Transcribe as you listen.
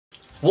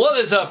What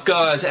is up,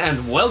 guys,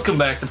 and welcome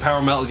back to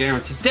Power Metal Gamer.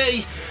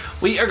 Today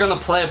we are going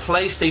to play a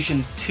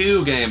PlayStation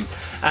 2 game,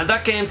 and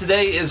that game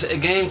today is a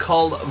game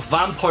called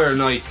Vampire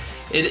Knight.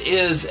 It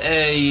is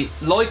a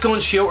light gun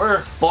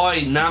shooter by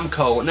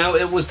Namco. Now,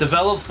 it was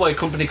developed by a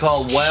company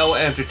called WoW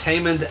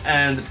Entertainment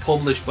and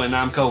published by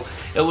Namco.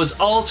 It was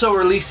also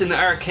released in the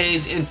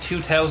arcades in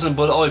 2000,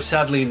 but I've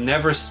sadly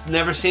never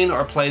seen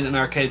or played in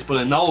arcades, but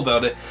I know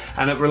about it.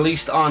 And it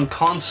released on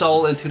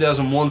console in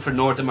 2001 for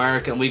North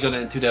America, and we got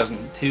it in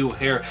 2002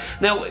 here.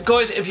 Now,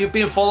 guys, if you've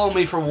been following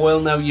me for a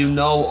while now, you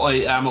know I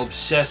am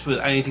obsessed with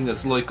anything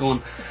that's light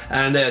gun.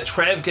 And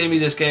Trev gave me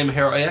this game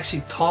here. I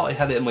actually thought I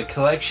had it in my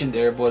collection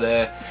there, but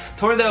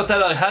turned out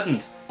that I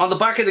hadn't. On the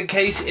back of the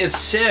case it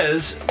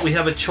says we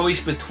have a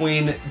choice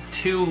between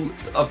two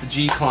of the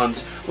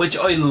G-Cons, which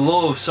I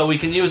love, so we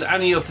can use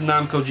any of the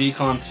Namco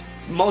G-Cons.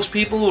 Most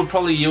people would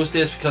probably use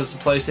this because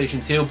it's the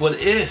PlayStation 2, but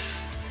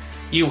if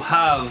you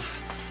have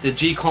the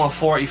G-Con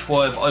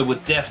 45, I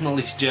would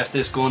definitely suggest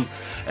this gun.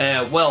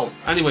 Well,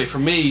 anyway, for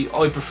me,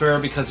 I prefer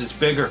it because it's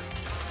bigger.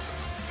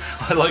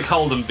 I like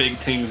holding big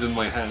things in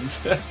my hands.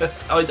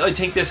 I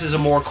think this is a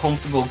more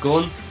comfortable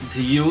gun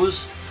to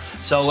use.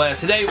 So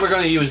today we're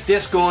going to use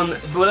this gun.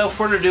 Without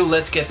further ado,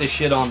 let's get this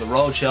shit on the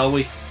road, shall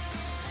we?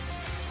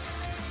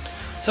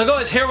 So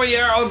guys, here we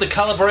are on the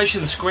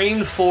calibration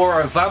screen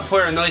for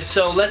Vampire Knight.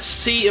 So let's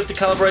see if the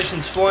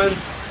calibration's fine.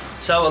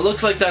 So it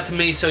looks like that to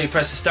me, so you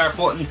press the start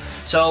button.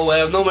 So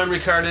no memory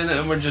card in it,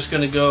 and we're just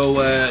going to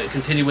go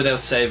continue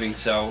without saving.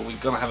 So we're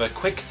going to have a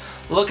quick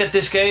look at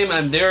this game,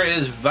 and there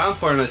is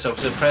Vampire Knight. So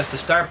press the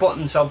start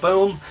button, so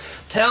boom.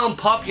 Town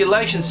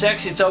population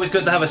sexy. It's always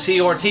good to have a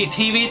CRT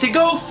TV to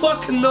go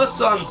fucking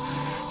nuts on.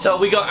 So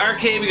we got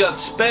arcade, we got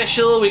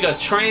special, we got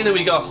training,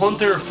 we got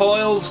hunter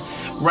files,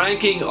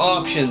 ranking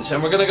options,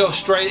 and we're going to go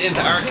straight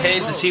into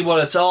arcade to see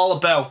what it's all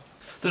about.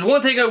 There's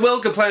one thing I will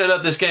complain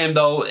about this game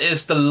though,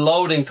 is the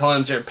loading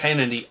times are a pain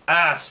in the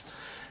ass.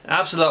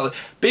 Absolutely.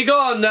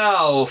 Begone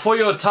now, for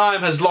your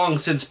time has long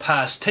since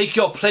passed. Take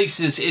your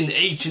places in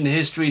ancient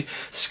history.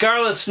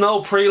 Scarlet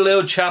Snow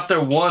Prelude Chapter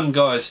 1,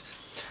 guys.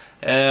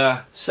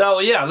 So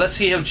yeah, let's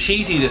see how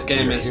cheesy this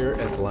game is. Here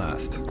at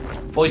last.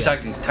 Voice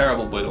acting's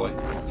terrible, by the way.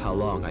 How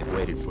long I've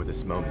waited for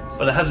this moment.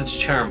 But it has its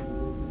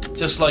charm.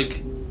 Just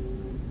like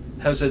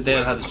House of the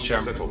Dead has its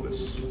charm. Settle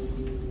this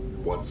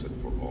once and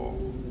for all.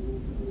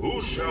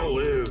 Who shall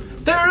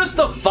live? There is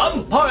the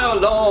Vampire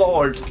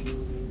Lord!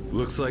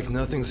 Looks like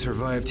nothing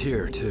survived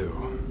here, too.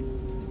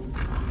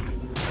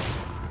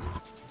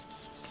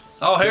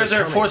 Oh, here's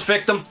our fourth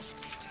victim.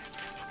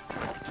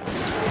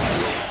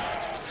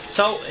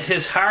 So,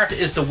 his heart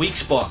is the weak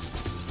spot.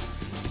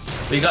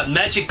 We got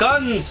magic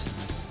guns!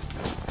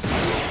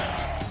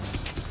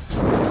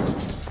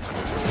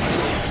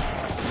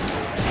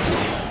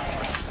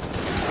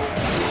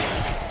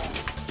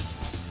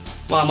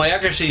 Well, my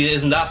accuracy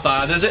isn't that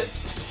bad, is it?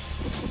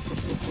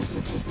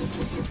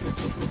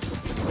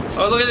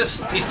 Oh, look at this.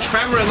 He's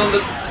tremoring on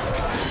the...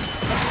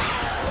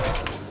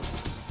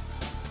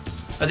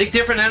 I think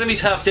different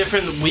enemies have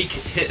different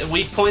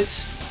weak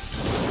points.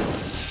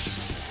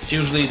 It's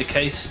usually the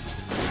case.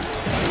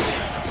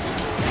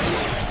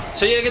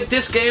 So yeah,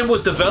 this game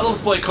was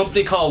developed by a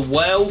company called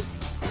WoW.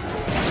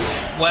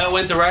 WoW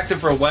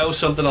Interactive, or WoW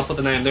something, I'll put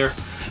the name there.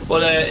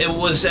 But it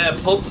was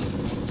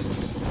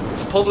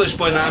published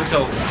by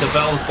Namco,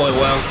 developed by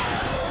WoW.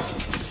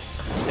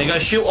 You gotta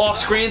shoot off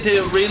screen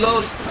to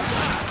reload.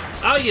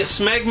 Oh, you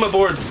smegma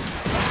board.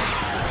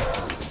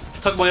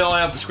 Took my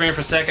eye off the screen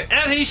for a second.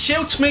 And he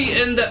shoots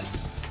me in the...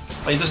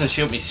 Oh, he doesn't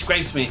shoot me, he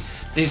scrapes me.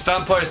 These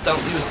vampires don't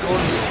use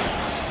guns.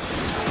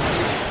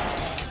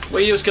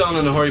 Where you going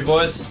in a hurry,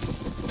 boys?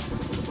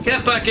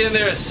 Get back in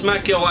there and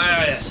smack your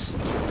ass.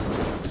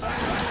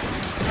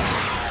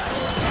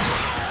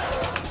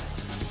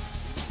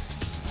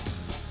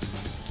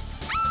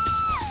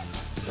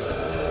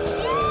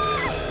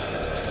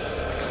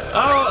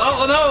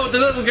 Oh no, the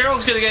little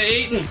girl's gonna get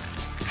eaten.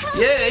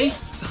 Yay!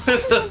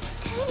 Turning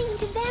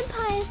into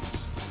vampires.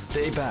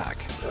 Stay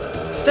back.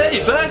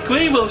 Stay back,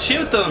 we will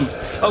shoot them.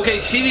 Okay,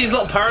 see these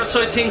little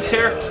parasite things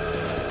here?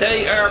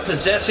 They are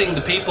possessing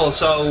the people,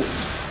 so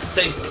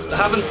they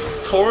haven't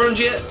turned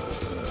yet,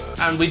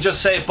 and we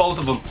just saved both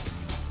of them.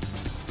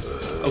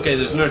 Okay,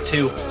 there's another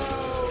two.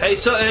 Hey,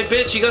 hey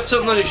bitch, you got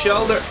something on your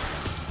shoulder?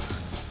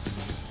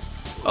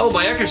 Oh,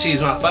 my accuracy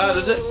is not bad,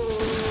 is it?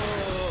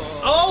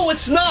 Oh,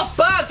 it's not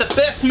bad! The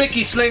best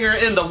Mickey Slinger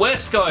in the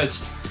West,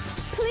 guys.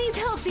 Please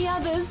help the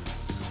others.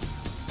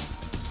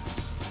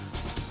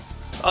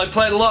 I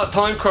played a lot of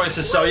Time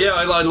Crisis, so yeah,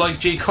 I like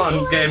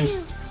G-Con games.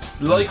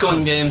 Light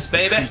gun games,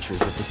 baby.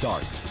 Creatures of the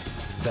dark.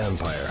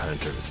 Vampire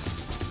hunters.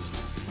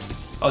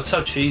 Oh, it's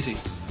so cheesy.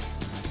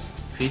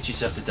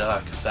 Creatures of the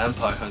dark.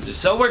 Vampire hunters.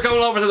 So we're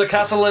going over to the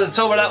castle, and it's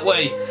over that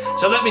way.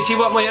 So let me see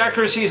what my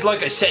accuracy is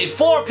like. I saved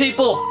 4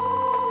 people.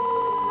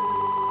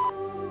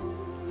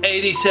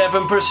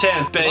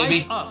 87%,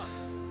 baby.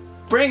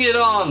 Bring it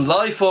on.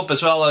 Life up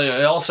as well.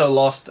 I also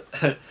lost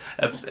a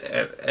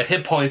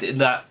hit point in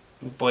that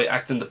by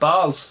acting the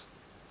balls.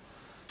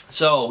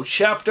 So,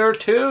 chapter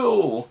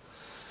 2.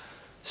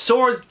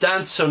 Sword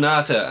Dance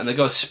Sonata, and it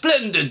goes,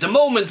 splendid, the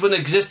moment when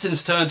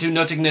existence turned to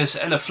nothingness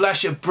and a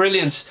flash of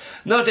brilliance.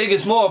 Nothing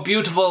is more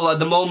beautiful at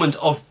the moment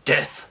of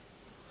death.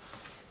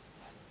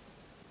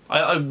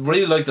 I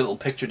really like the little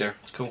picture there,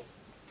 it's cool.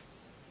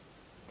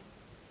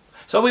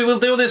 So we will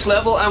do this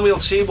level and we'll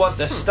see what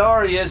the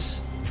story is.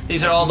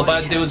 These are all the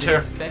bad dudes here.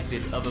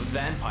 Expected of a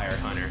vampire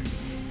hunter.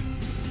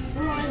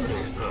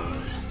 Wonderful.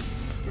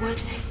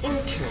 What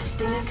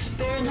interesting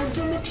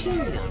experimental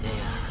material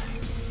they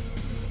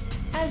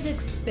are. As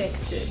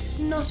expected,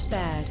 not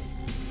bad.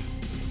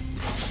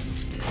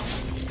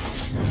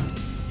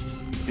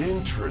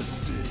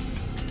 Interesting.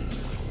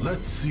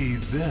 Let's see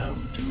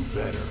them do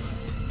better.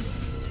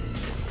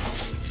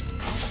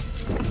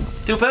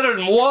 Do better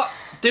than what?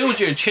 Dude,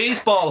 you're a cheese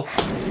ball.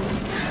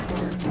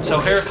 So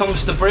here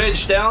comes the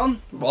bridge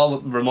down. Well,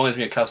 it reminds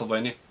me of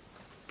Castlevania.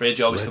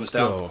 Bridge always comes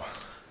down.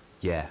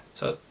 Yeah.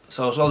 So it's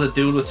all the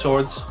dude with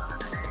swords.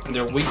 And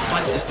their weak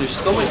point is their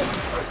stomach.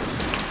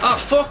 Ah,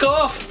 fuck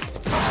off!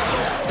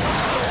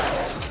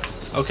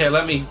 Okay,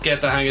 let me get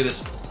the hang of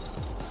this.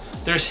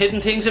 There's hidden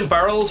things in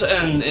barrels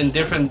and in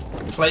different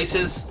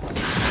places.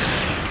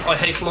 I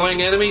hate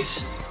flying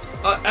enemies.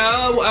 Ow,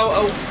 ow,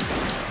 ow.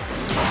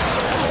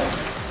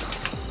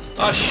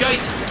 Oh, shite.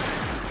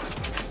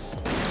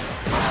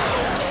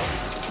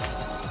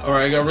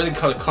 Alright, I gotta really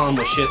calm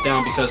my shit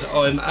down because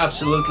I'm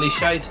absolutely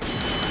shite.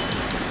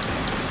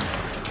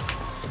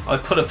 I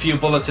put a few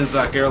bullets into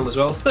that girl as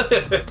well.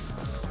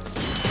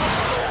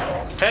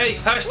 Hey,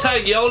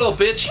 hashtag YOLO,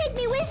 bitch. Take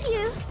me with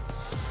you.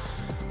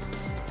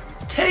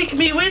 Take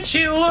me with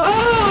you!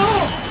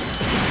 Oh!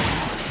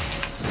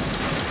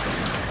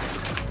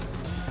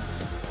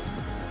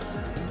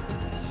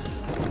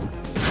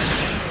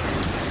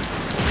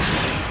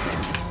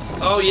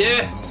 Oh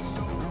yeah!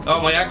 Oh,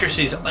 my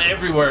accuracy's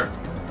everywhere.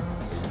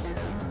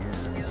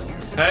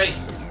 Hey!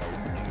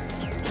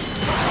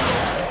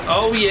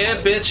 Oh yeah,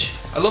 bitch!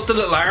 I love the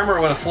little armor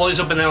when it flies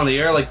up and down in the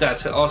air like that.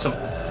 It's awesome.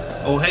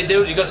 Oh hey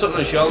dude, you got something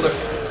on your shoulder.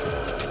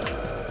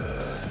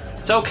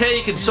 It's okay,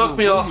 you can suck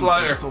me off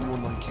later.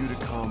 Someone like you to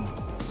come,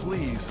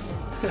 please.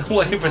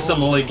 Waiting for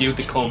someone like you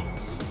to come.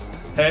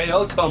 Hey,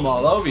 I'll come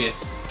all over you.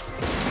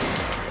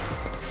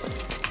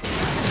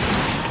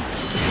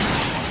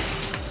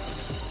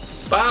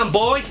 Bam,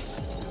 boy!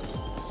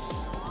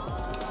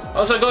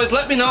 Also, guys,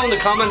 let me know in the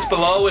comments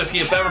below if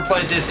you've ever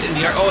played this in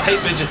the oh, hey,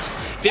 midgets.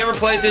 If you ever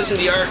played this in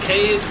the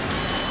arcade,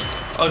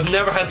 I've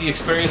never had the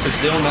experience of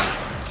doing that.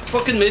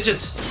 Fucking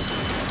midgets.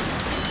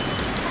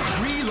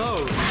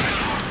 Reload.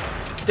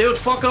 Dude,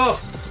 fuck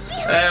off.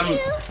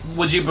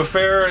 Would you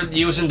prefer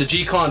using the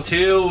G-Con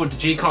 2 or the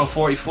G-Con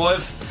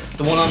 45?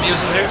 The one I'm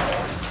using here?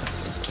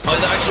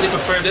 I'd actually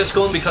prefer this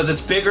gun because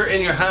it's bigger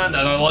in your hand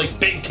and I like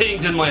big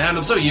things in my hand.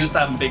 I'm so used to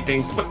having big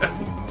things.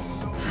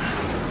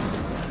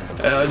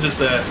 I was just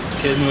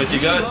kidding with you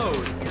guys.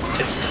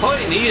 It's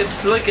tiny,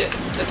 it's like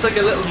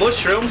a little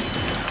mushroom.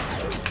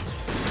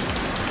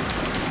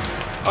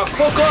 Oh,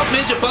 fuck off,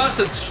 midget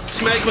bastards!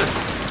 Smeg me.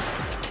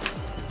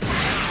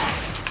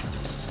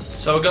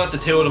 So I got the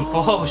two of them.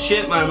 Oh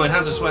shit, man, my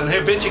hands are sweating.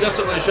 Here, bitch, you got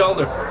something on your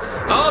shoulder.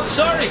 Oh, I'm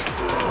sorry!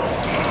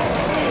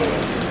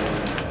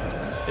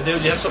 Hey,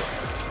 dude, you have some.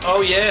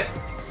 Oh, yeah.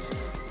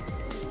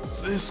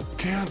 This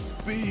can't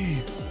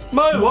be.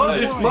 My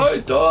wife, my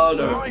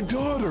daughter. My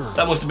daughter.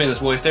 That must have been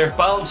his wife there.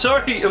 Pal, I'm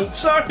sorry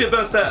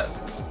about that.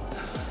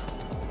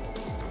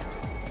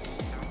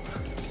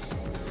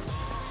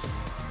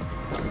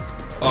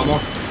 Oh, more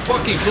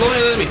fucking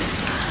flying at me.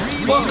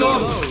 Fuck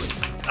off.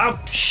 Oh,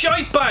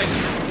 shite bag.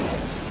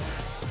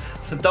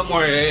 Don't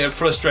worry, I'm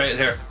frustrated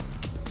here.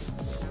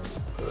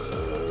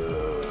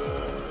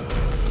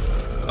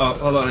 Oh,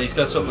 hold on, he's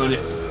got something on you.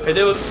 Hey,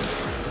 dude.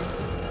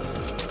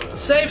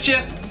 Saved you.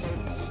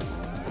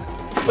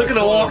 Look at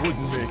the walk.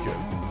 Wouldn't make it.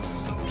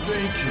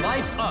 Thank you.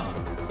 Life up.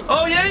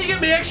 Oh yeah, you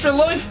get me extra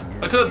life.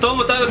 I could have done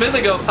with that a minute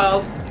ago,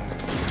 pal.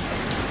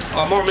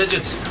 Oh, more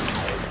midgets.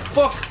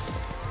 Fuck.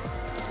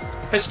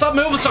 Hey, stop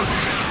moving, son.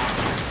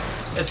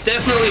 It's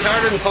definitely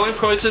harder than Time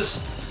Crisis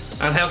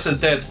and House of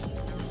the Dead.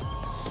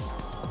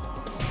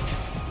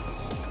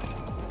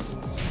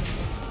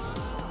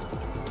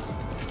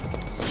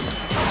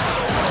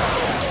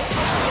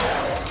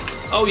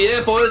 Oh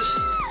yeah, boys.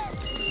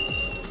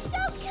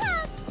 Don't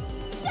come.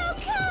 Don't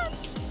come.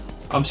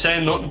 I'm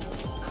saying nothing.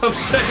 I'm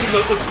saying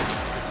nothing.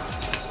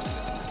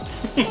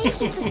 Thank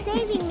you for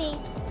saving me.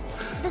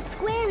 The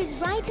square is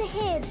right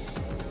ahead.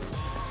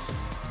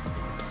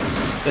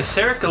 The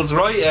circle's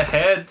right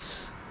ahead.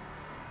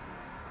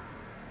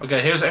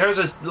 Okay, here's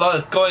a lot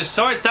of guys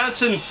start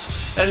dancing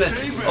and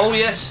oh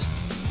yes.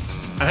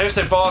 And here's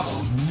their boss.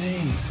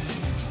 Amazing.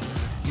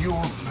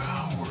 Your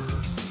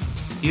powers.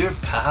 Your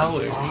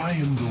powers. I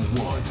am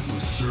the one who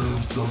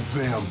serves the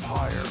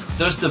vampire.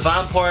 Does the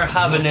vampire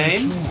have a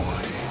name? Joy.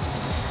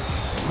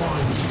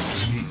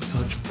 Finally meet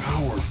such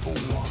powerful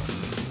ones.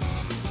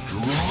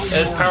 Draw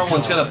This your power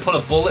one's gonna guns. put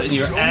a bullet in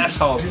your Don't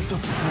asshole.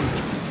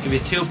 disappoint. Give you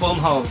 2 bum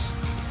holes.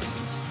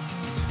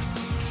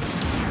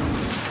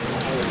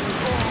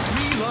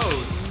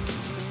 Reload.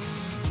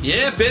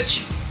 Yeah,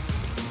 bitch.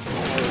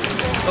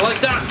 I like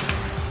that.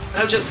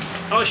 How's it?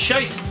 Oh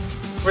shite.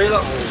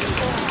 Reload.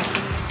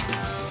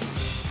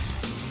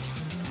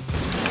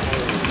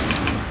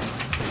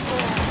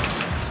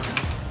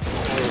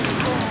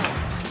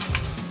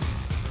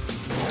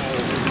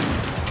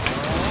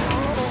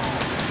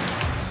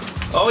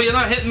 Oh, you're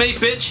not hitting me,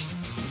 bitch.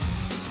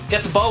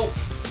 Get the boat.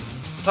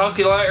 Talk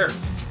to you later.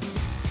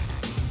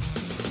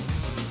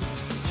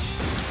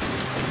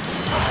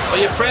 Oh,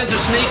 your friends are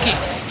sneaky.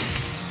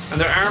 And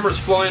their armor's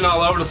flying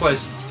all over the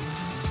place.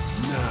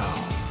 Now,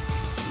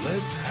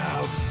 let's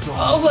have some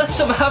Oh, let's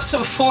have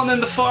some fun in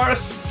the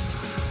forest.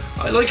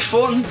 I like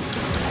fun.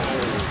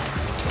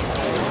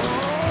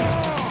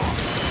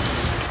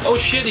 Oh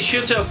shit, he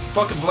shoots out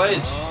fucking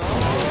blades.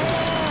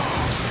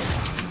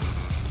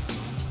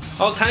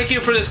 Oh, thank you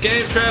for this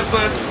game, Trev,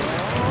 man.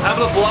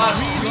 Having a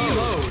blast.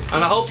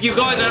 And I hope you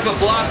guys are having a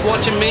blast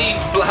watching me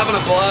having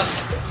a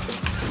blast.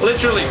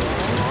 Literally.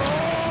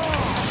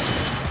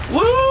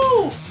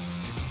 Woo!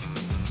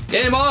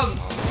 Game on!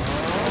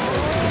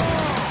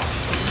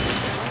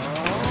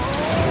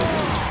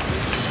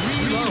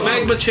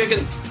 Magma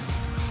chicken.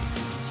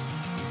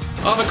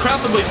 Oh, I'm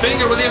cramping my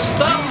finger. Will you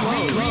stop?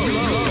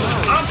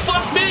 Oh,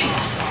 fuck me!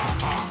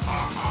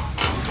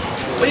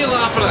 What are you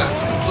laughing at?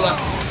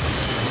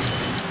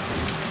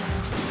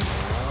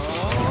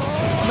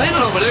 I'm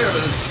aiming over there,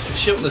 but it's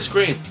shooting the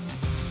screen.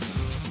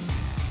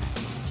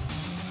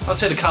 I'd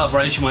say the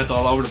calibration went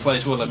all over the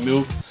place while I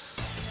moved.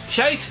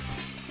 Shite!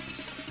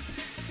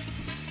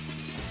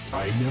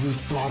 I never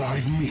thought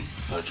I'd meet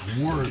such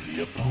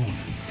worthy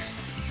opponents.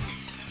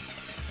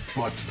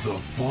 But the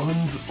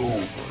fun's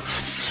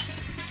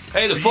over.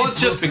 Hey, the fun's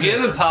just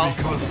beginning, pal.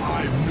 Because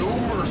I've no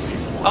mercy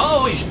for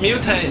Oh, he's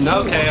mutating.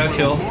 Okay, I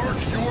kill. Mark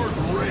your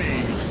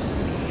graves.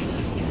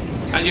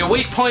 And your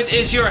weak point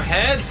is your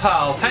head,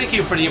 pal. Thank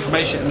you for the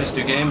information,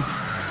 Mr. Game.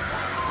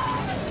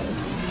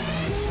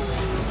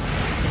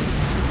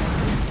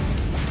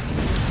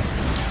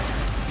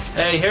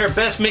 Hey, here,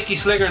 best Mickey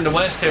Slinger in the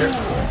West here.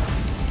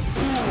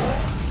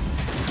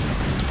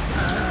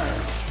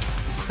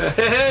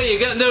 Hey, you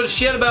got no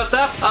shit about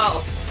that,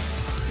 pal.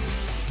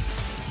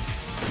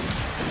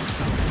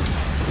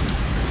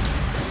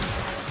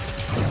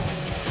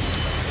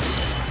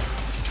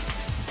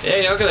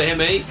 Hey, you're gonna hit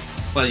me.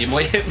 Well, you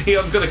might hit me.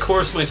 I'm gonna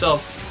course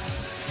myself.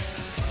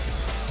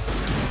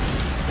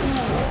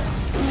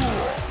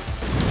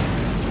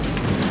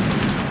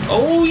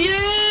 Oh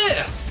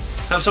yeah!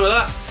 Have some of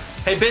that.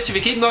 Hey, bitch! If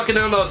you keep knocking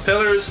down those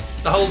pillars,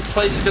 the whole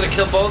place is gonna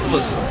kill both of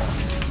us.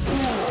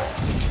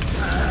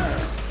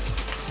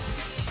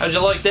 How'd you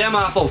like them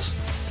apples?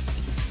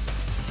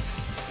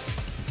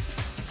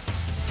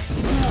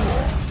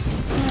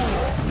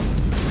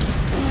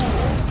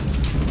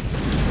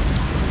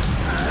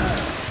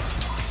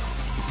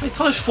 How many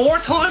times? 4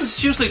 times?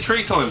 It's usually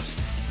 3 times.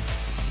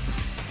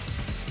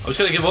 I was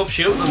gonna give up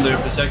shooting them there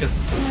for a second.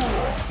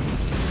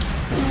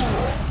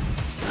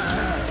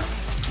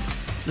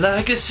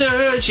 Like a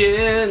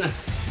surgeon,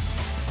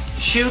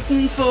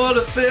 shooting for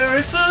the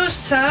very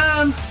first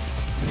time.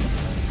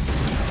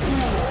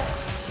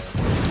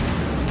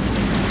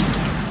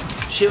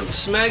 Shooting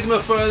smegma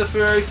for the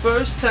very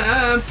first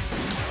time.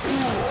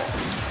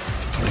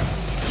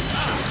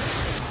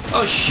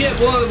 Oh shit,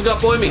 one of them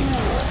got by me.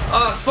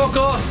 Oh, fuck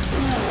off.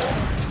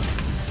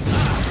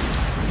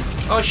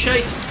 Oh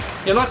shit,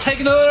 you're not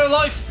taking another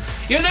life.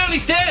 You're nearly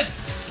dead.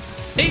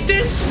 Eat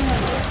this.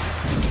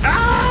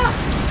 Ah!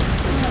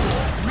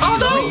 Oh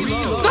no!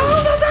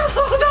 No,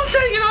 don't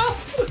take it off.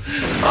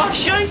 Oh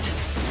shit.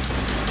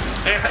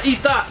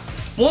 Eat that.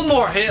 One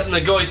more hit and the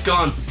guy's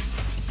gone.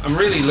 I'm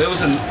really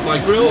losing my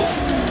groove.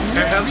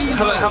 Here,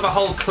 have a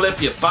whole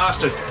clip, you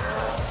bastard.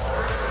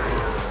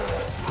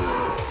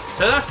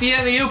 So that's the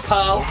end of you,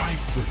 pal. I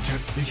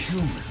protect the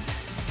humans.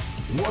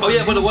 Oh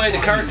yeah, by the way, the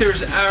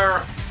characters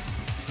are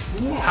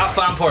half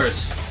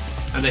vampires.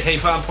 And they hate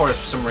vampires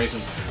for some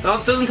reason. Now,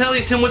 it doesn't tell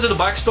you too much of the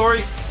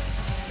backstory.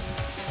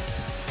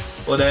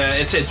 But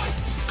it's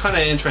kind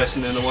of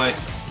interesting in a way.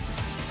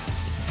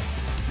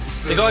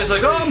 The guy's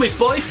like, oh, my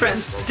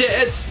boyfriend's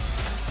dead.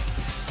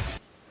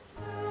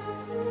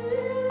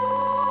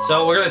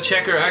 So we're going to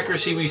check our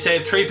accuracy. We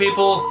saved 3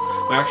 people.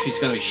 Well, actually, it's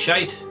going to be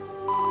shite.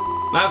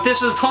 Now, if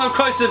this is Time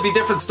Crisis, it'd be a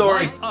different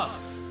story.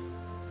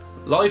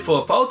 Life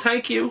up. Oh,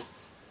 thank you.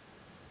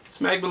 It's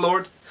Magma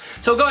Lord.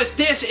 So guys,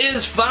 this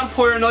is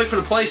Vampire Knight for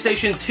the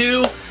PlayStation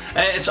 2.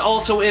 It's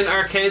also in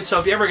arcade, so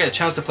if you ever get a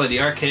chance to play the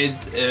arcade,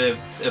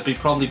 it'll be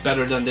probably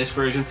better than this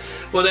version.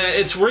 But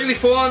it's really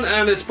fun,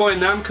 and it's by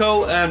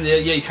Namco, and yeah,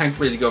 you can't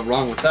really go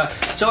wrong with that.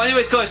 So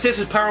anyways guys, this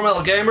is Power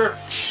Metal Gamer.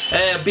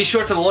 Be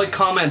sure to like,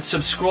 comment,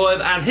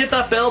 subscribe, and hit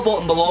that bell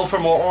button below for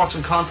more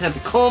awesome content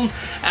to come.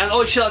 And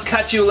I shall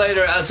catch you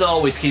later. As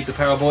always, keep the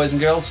power, boys and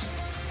girls.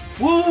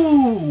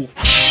 Woo!